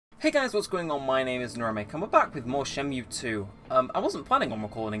Hey guys, what's going on? My name is Neremik and we're back with more Shenmue II. I wasn't planning on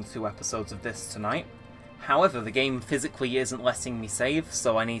recording 2 episodes of this tonight. However, the game physically isn't letting me save,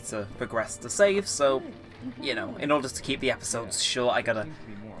 so I need to progress to save, so, you know, in order to keep the episodes short, I gotta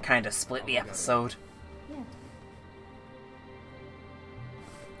kinda split the episode.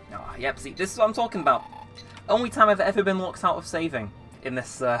 Oh, yep, see, this is what I'm talking about. Only time I've ever been locked out of saving in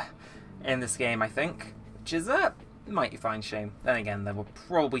this game, I think. Which is a mighty fine shame. Then again, there were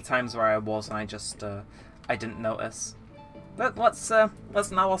probably times where I was and I just, I didn't notice. But let's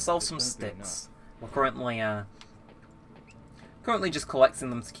now ourselves some sticks. We're currently just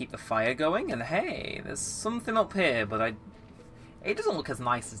collecting them to keep the fire going, and hey, there's something up here, but it doesn't look as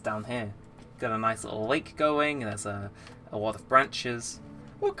nice as down here. Got a nice little lake going, and there's a lot of branches.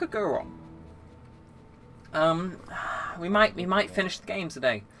 What could go wrong? We might finish the game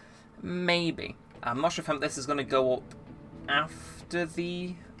today. Maybe. I'm not sure if this is going to go up after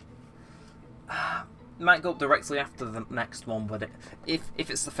the... might go up directly after the next one, but if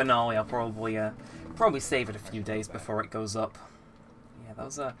it's the finale, I'll probably save it a few days before it goes up.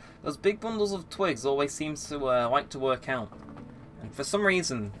 Yeah, those big bundles of twigs always seem to like to work out. And for some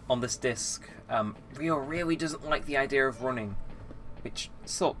reason, on this disc, Rio really doesn't like the idea of running, which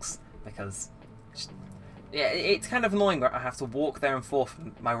sucks, because... yeah, it's kind of annoying that I have to walk there and forth,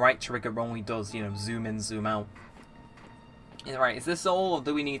 and my right trigger only does, you know, zoom in, zoom out. Yeah, right, is this all, or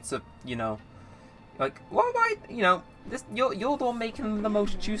do we need to, you know, like, what am I, you know, you're the one making the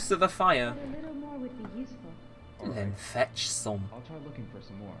most use of the fire. A little more would be useful. And then fetch some. I'll try looking for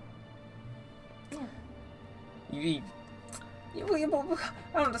some more. Yeah. I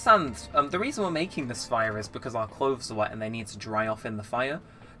don't understand. The reason we're making this fire is because our clothes are wet and they need to dry off in the fire.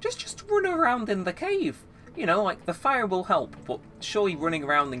 Just run around in the cave. You know, like, the fire will help, but surely running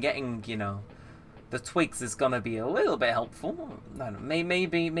around and getting, you know, the twigs is gonna be a little bit helpful. I don't know,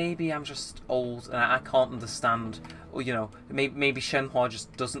 maybe I'm just old and I can't understand, or, you know, maybe Shenhua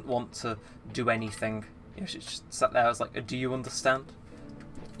just doesn't want to do anything. You know, she just sat there, I was like, do you understand?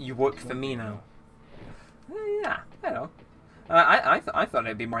 You work for me now. Yeah, I know. I thought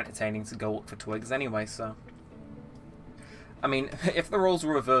it'd be more entertaining to go look for twigs anyway, so... I mean, if the roles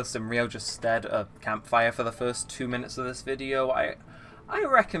were reversed and Rio just stared at a campfire for the first 2 minutes of this video, I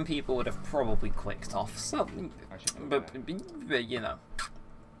reckon people would have probably clicked off. So, but you know.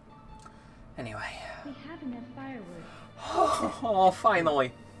 Anyway. We have enough firewood. Oh,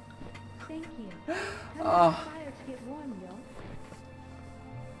 finally. Thank you. How Oh. much fire to get warm, yo?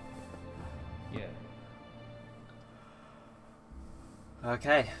 Yeah.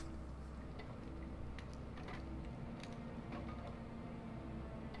 Okay.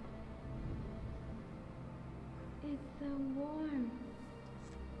 It's so warm.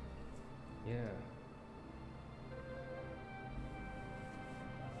 Yeah.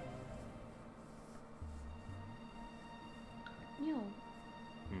 Yo,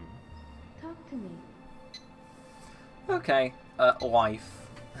 talk to me. Okay. Life.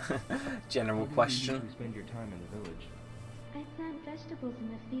 General How question. do you spend your time in the village? I plant vegetables in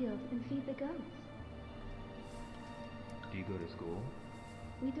the field and feed the goats. Do you go to school?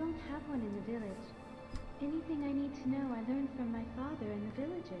 We don't have one in the village. Anything I need to know I learned from my father and the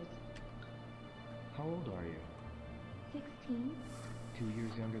villagers. How old are you? 16. 2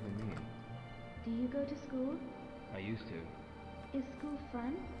 years younger than me. Do you go to school? I used to. Is school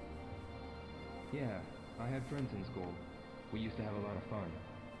fun? Yeah, I had friends in school. We used to have a lot of fun.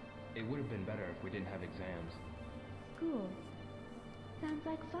 It would have been better if we didn't have exams. School. Sounds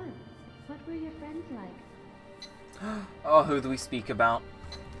like fun. What were your friends like? Oh, who do we speak about?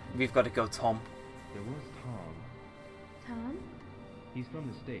 We've got to go Tom. There was Tom. Tom? He's from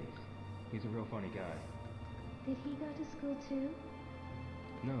the States. He's a real funny guy. Did he go to school too?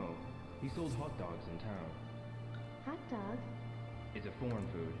 No, he sold hot dogs in town. Hot dogs? It's a foreign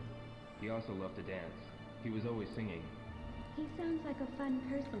food. He also loved to dance. He was always singing. He sounds like a fun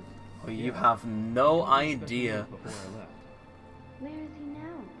person. Well, you have no He was idea. special before I left. Where is he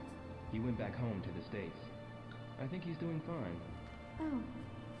now? He went back home to the States. I think he's doing fine. Oh,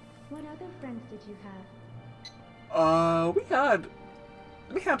 what other friends did you have?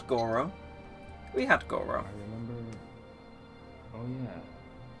 We had Goro. We had Goro. I remember... Oh yeah,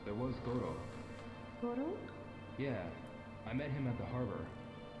 there was Goro. Goro? Yeah, I met him at the harbor.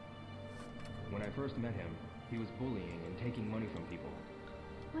 When I first met him, he was bullying and taking money from people.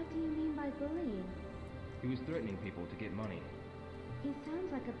 What do you mean by bullying? He was threatening people to get money. He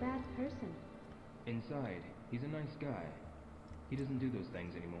sounds like a bad person. Inside, he's a nice guy. He doesn't do those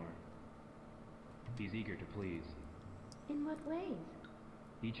things anymore. He's eager to please. In what ways?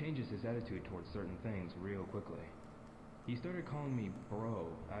 He changes his attitude towards certain things real quickly. He started calling me bro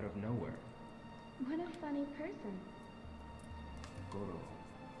out of nowhere. What a funny person. Goro.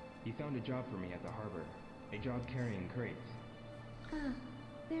 He found a job for me at the harbor. A job carrying crates. Ah,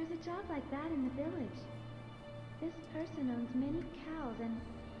 there's a job like that in the village. This person owns many cows and...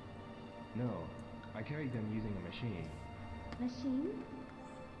 No, I carried them using a machine. machines?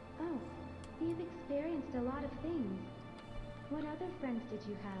 Oh, you've experienced a lot of things. What other friends did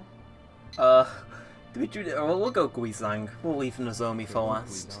you have? We'll go Guizang. We'll leave Nozomi for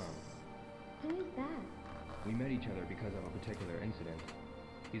last. Who is that? We met each other because of a particular incident.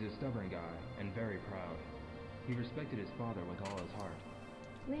 He's a stubborn guy and very proud. He respected his father with all his heart.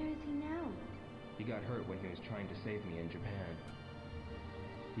 Where is he now? He got hurt when he was trying to save me in Japan.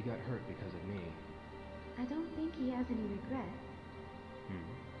 He got hurt because of me. I don't think he has any regret.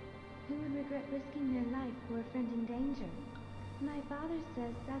 Who would regret risking their life for a friend in danger? My father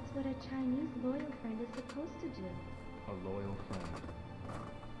says that's what a Chinese loyal friend is supposed to do. A loyal friend.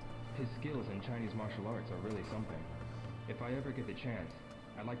 His skills in Chinese martial arts are really something. If I ever get the chance,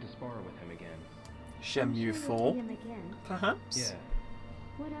 I'd like to spar with him again. Shenmue I'm sure IV? you'll see him again. Perhaps? Yeah.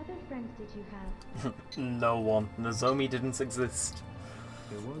 What other friends did you have? No one. Nozomi didn't exist.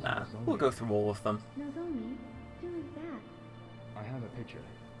 There was Nah, Nozomi. we'll go through all of them. Nozomi? Who is that? I have a picture.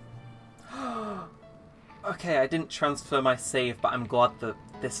 Okay, I didn't transfer my save, but I'm glad that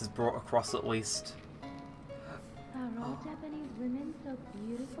this is brought across at least. Are all Japanese women so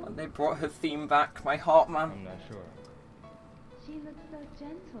beautiful? When they brought her theme back, my heart, man. I'm not sure. She looks so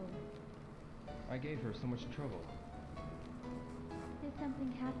gentle. I gave her so much trouble. Did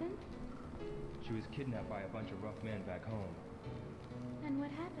something happen? She was kidnapped by a bunch of rough men back home. And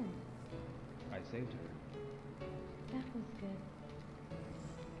what happened? I saved her, That was good.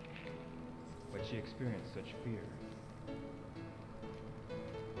 but she experienced such fear.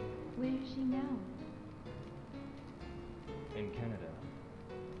 Where is she now? In Canada,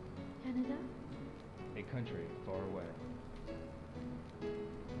 Canada? a country far away.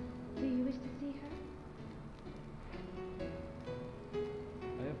 Do you wish to see her?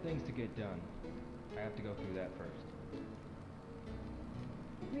 I have things to get done. I have to go through that first.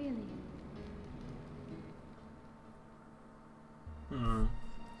 Really?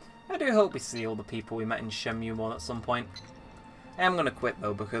 I do hope we see all the people we met in Shenmue 1 at some point. I am gonna quit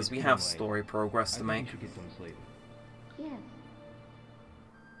though because we have story progress to I make. think you should get some sleep. Yes.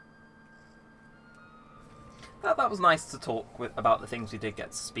 That was nice to talk about the things we did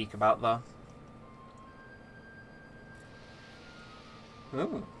get to speak about though.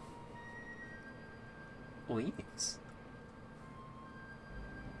 Ooh. Leaves.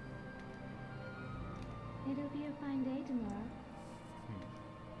 It'll be a fine day tomorrow.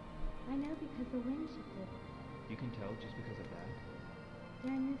 I know because the wind shifted. You can tell just because of that?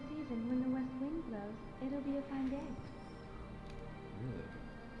 During this season, when the west wind blows, it'll be a fine day. Really?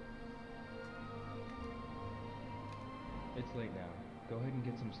 It's late now. Go ahead and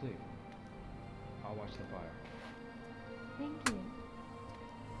get some sleep. I'll watch the fire. Thank you.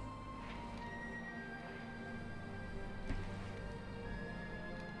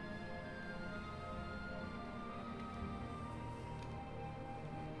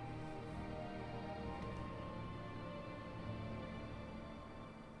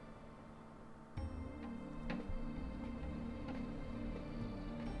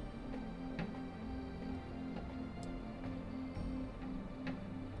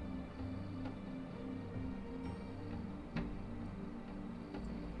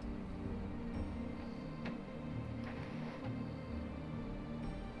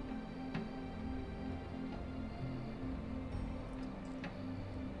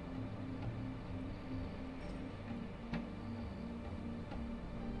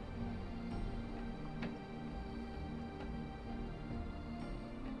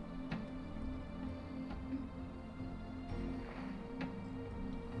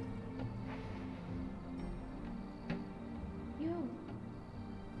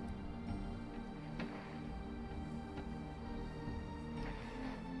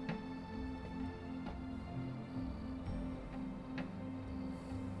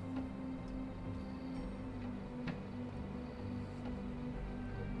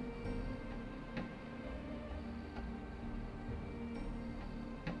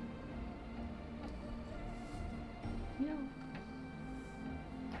 No.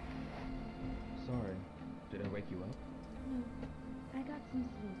 Sorry. Did I wake you up? No. I got some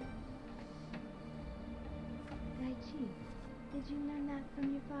sleep. Daichi, did you learn that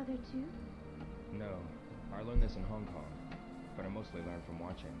from your father too? No. I learned this in Hong Kong, but I mostly learned from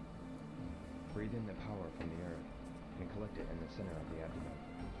watching. Breathe in the power from the earth and collect it in the center of the abdomen.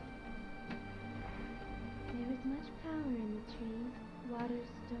 There is much power in the trees, water,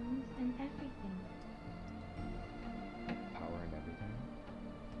 stones, and everything. Power and everything?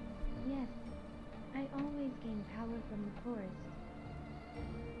 Yes, I always gain power from the forest.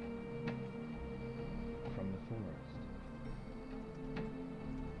 From the forest.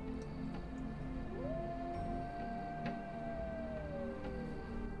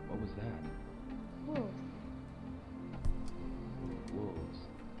 What was that? Wolves. Wolves.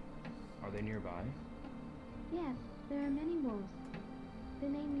 Are they nearby? Yes, there are many wolves. The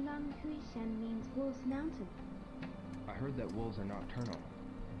name Lang Huishen means Wolves Mountain. I heard that wolves are nocturnal.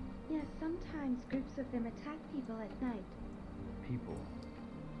 Yes, sometimes groups of them attack people at night. People.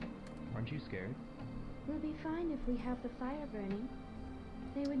 Aren't you scared? We'll be fine if we have the fire burning.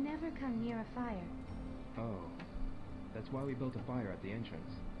 They would never come near a fire. Oh. That's why we built a fire at the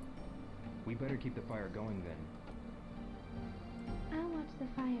entrance. We better keep the fire going then. I'll watch the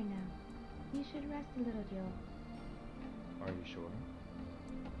fire now. You should rest a little, Joel. Are you sure?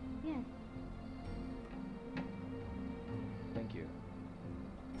 Yes. Thank you.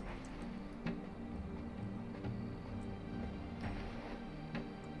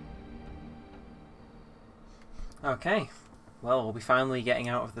 Okay. Well, we'll be finally getting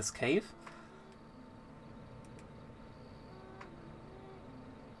out of this cave.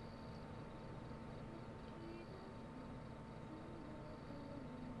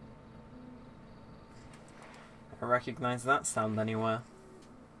 I recognize that sound anywhere.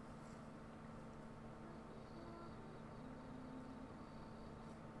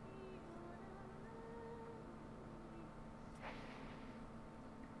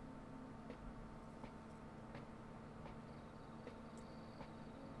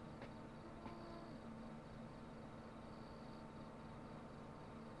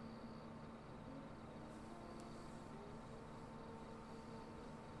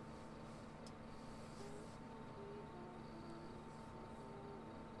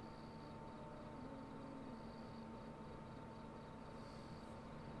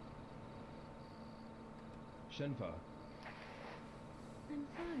 Shenfa. I'm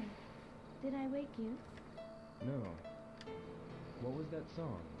sorry. Did I wake you? No. What was that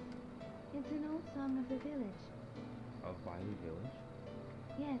song? It's an old song of the village. Of Bailu village?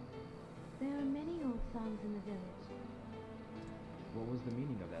 Yes, there are many old songs in the village. What was the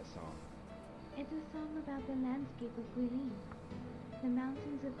meaning of that song? It's a song about the landscape of Guilin. The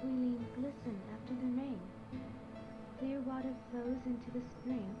mountains of Guilin glisten after the rain. Clear water flows into the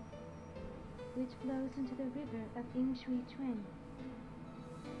spring, which flows into the river of Yingshui Chuen.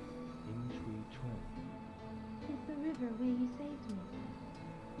 Yingshui Chuen. It's the river where you saved me.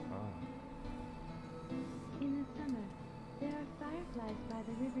 Ah. In the summer, there are fireflies by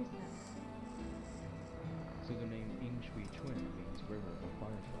the riverside. So the name Yingshui Chuen means river of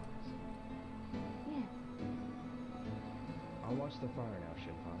fireflies. Yes. I'll watch the fire now,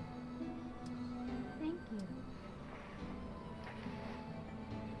 Shenfa. Thank you.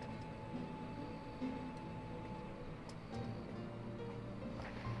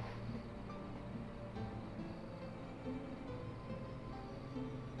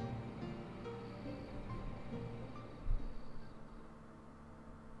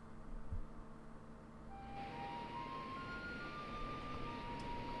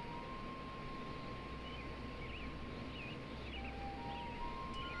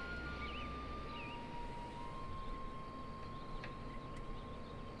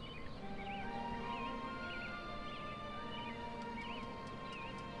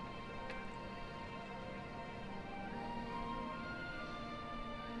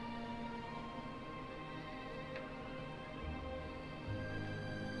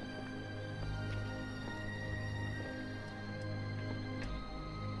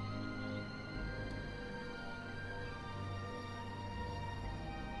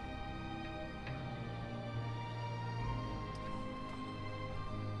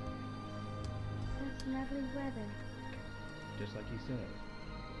 Lovely weather. Just like you said.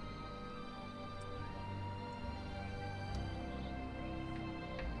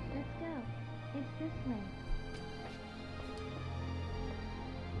 Let's go. It's this way.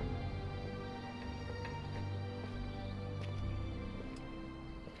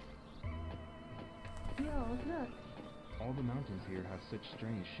 Yo, look. All the mountains here have such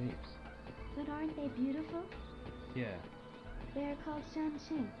strange shapes. But aren't they beautiful? Yeah. They are called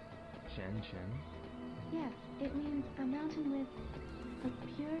Shanxing. Shen? Yes, it means a mountain with a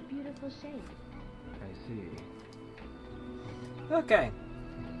pure, beautiful shape. I see. Okay.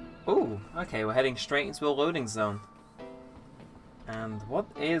 Ooh, okay, we're heading straight into a loading zone. And what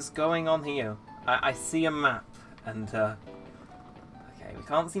is going on here? I see a map, and okay, we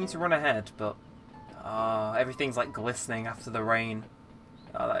can't seem to run ahead, but Everything's like glistening after the rain.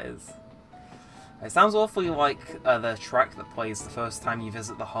 Oh, that is. It sounds awfully like the track that plays the first time you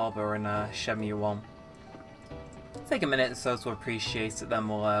visit the harbour in Shenmue 1. Take a minute or so to appreciate it, then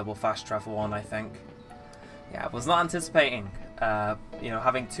we'll fast travel on, I think. Yeah, I was not anticipating, you know,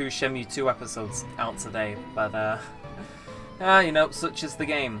 having 2 Shenmue 2 episodes out today, but, you know, such is the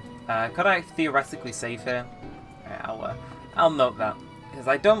game. Could I theoretically save here? Yeah, I'll note that, because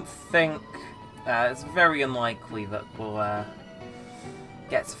I don't think, it's very unlikely that we'll,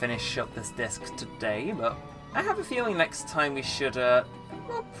 get to finish up this disc today, but I have a feeling next time we should,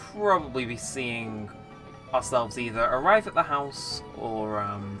 we'll probably be seeing ourselves either arrive at the house or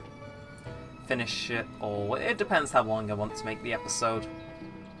finish it, or it depends how long I want to make the episode.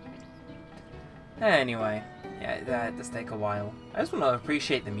 Anyway, yeah, it does take a while. I just want to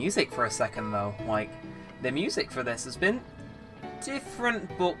appreciate the music for a second though. Like, the music for this has been different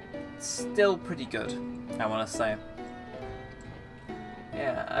but still pretty good, I want to say.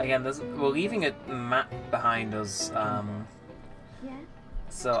 Yeah, again, we're leaving a map behind us, Yes?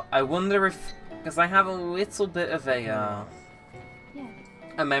 so I wonder if, because I have a little bit of Yes.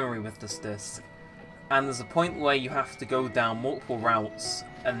 a memory with this disc, and there's a point where you have to go down multiple routes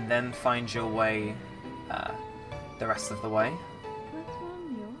and then find your way the rest of the way. What's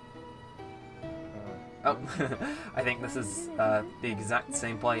wrong, Mule? Oh, I think this is the exact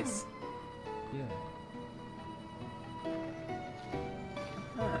same place. Yeah.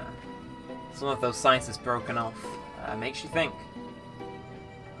 Some of those signs is broken off. Makes you think.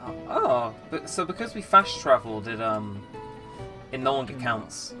 Oh, but so because we fast traveled, it no longer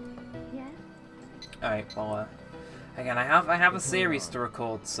counts. Yes? Alright, well, again, I have a series to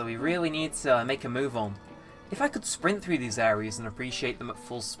record, so we really need to make a move on. If I could sprint through these areas and appreciate them at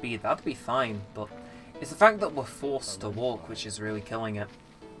full speed, that'd be fine, but it's the fact that we're forced to walk which is really killing it.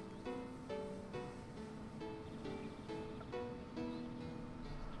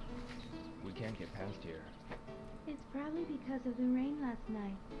 We can't get past here. It's probably because of the rain last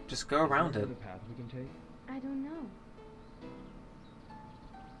night. Just go around it. Is there another path we can take? I don't know.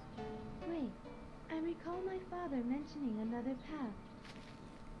 Wait, I recall my father mentioning another path.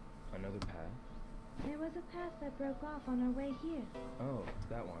 Another path? There was a path that broke off on our way here. Oh,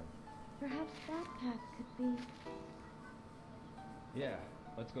 that one. Perhaps that path could be... Yeah,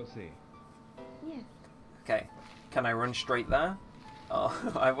 let's go see. Yes. Okay, can I run straight there?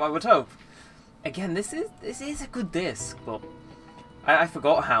 Oh, I would hope. Again, this is a good disc, but I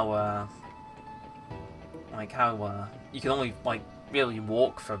forgot how you can only like really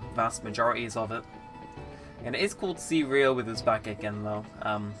walk for vast majorities of it. And it is cool to see Rio with his back again, though.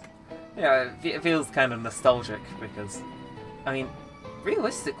 Yeah, it feels kind of nostalgic because, I mean,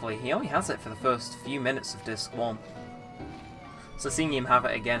 realistically, he only has it for the first few minutes of disc 1. So seeing him have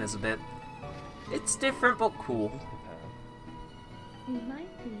it again is a bit... It's different but cool. The path. It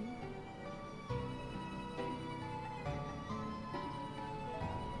might be.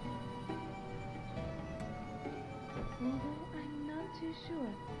 Although I'm not too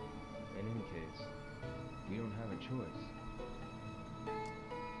sure. In any case, we don't have a choice.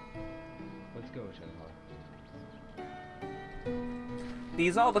 Let's go, Shenhua.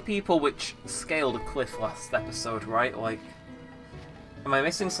 These are the people which scaled a cliff last episode, right? Like, am I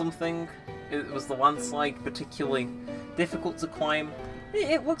missing something? Was the landslide particularly difficult to climb?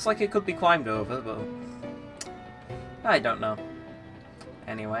 It looks like it could be climbed over, but I don't know.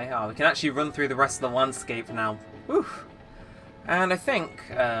 Anyway, we can actually run through the rest of the landscape now. Whew. And I think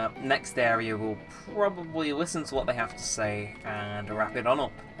next area we'll probably listen to what they have to say and wrap it on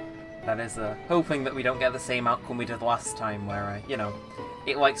up. That is, hoping that we don't get the same outcome we did last time, where, you know,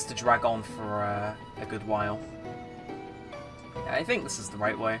 it likes to drag on for a good while. Yeah, I think this is the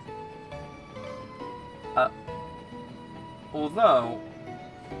right way. Although,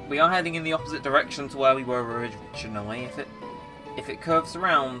 we are heading in the opposite direction to where we were originally. If it curves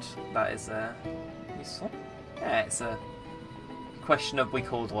around, that is useful. Yeah, it's a questionably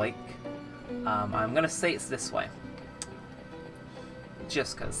cold lake. I'm gonna say it's this way.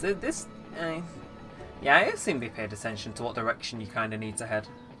 Just because this, yeah, I assume they paid attention to what direction you kind of need to head.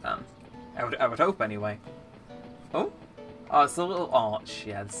 I would hope anyway. Oh, it's a little arch.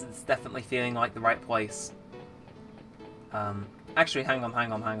 Yeah, it's definitely feeling like the right place. Actually, hang on.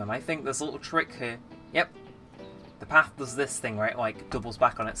 I think there's a little trick here. Yep, the path does this thing, right? Like doubles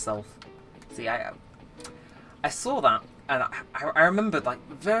back on itself. See, I saw that, and I remembered like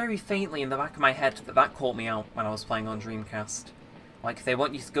very faintly in the back of my head that caught me out when I was playing on Dreamcast. Like, they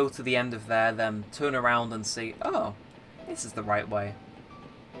want you to go to the end of there, then turn around and see, oh, this is the right way.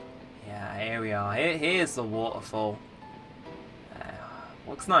 Yeah, here we are. Here's the waterfall.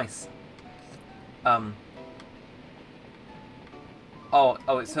 Looks nice. Oh,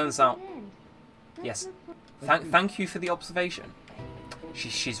 it turns out... Yes. Thank you for the observation.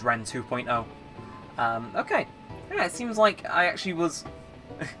 She's Ren 2.0. Okay. Yeah, it seems like I actually was...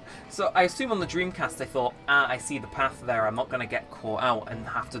 So, I assume on the Dreamcast I thought, I see the path there, I'm not going to get caught out and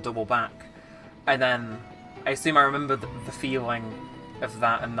have to double back. And then, I assume I remember the feeling of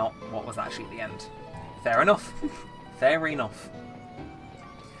that and not what was actually at the end. Fair enough. Fair enough.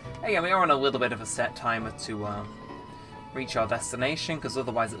 Hey, yeah, we are on a little bit of a set timer to reach our destination, because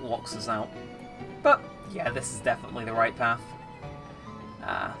otherwise it locks us out. But, yeah, this is definitely the right path.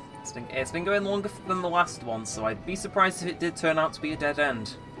 It's been going longer than the last one, so I'd be surprised if it did turn out to be a dead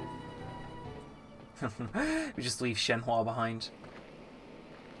end. We just leave Shenhua behind.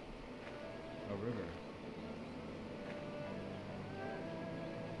 A river.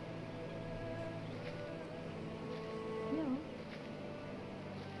 No.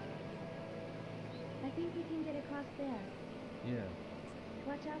 I think we can get across there. Yeah,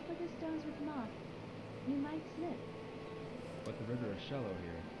 Watch out for the stones with moss. You might slip. but the river is shallow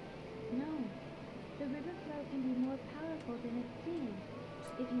here. No. The river flow can be more powerful than it seems.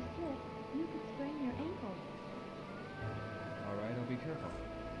 If you slip, you could sprain your ankle. Alright, I'll be careful.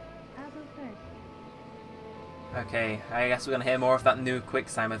 I'll go first. Okay, I guess we're going to hear more of that new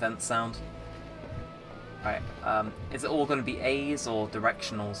QuickTime event sound. Alright, is it all going to be A's or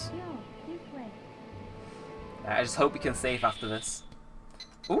directionals? No, this way. I just hope we can save after this.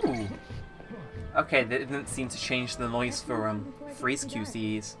 Ooh! Okay, they didn't seem to change the noise for freeze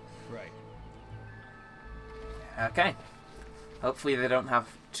QCEs. Right. Okay. Hopefully they don't have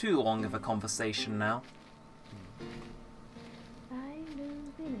too long of a conversation now. Bailu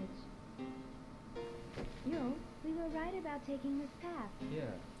village. Yo, we were right about taking this path. Yeah.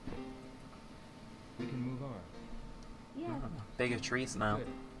 We can move on. Yeah. Bigger trees now. Good.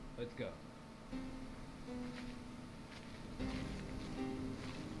 Let's go.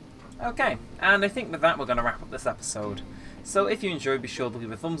 Okay, and I think with that we're going to wrap up this episode. So if you enjoyed, be sure to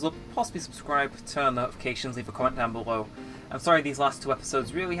leave a thumbs up, possibly subscribe, turn on notifications, leave a comment down below. I'm sorry these last two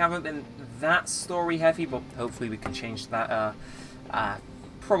episodes really haven't been that story heavy, but hopefully we can change that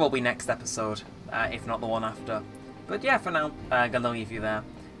probably next episode, if not the one after. But yeah, for now, I'm going to leave you there.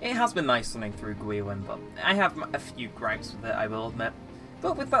 It has been nice running through Guilin, but I have a few gripes with it, I will admit.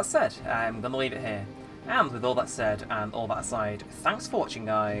 But with that said, I'm going to leave it here. And with all that said, and all that aside, thanks for watching,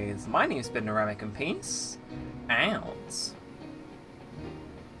 guys. My name's been Neremik, and peace out.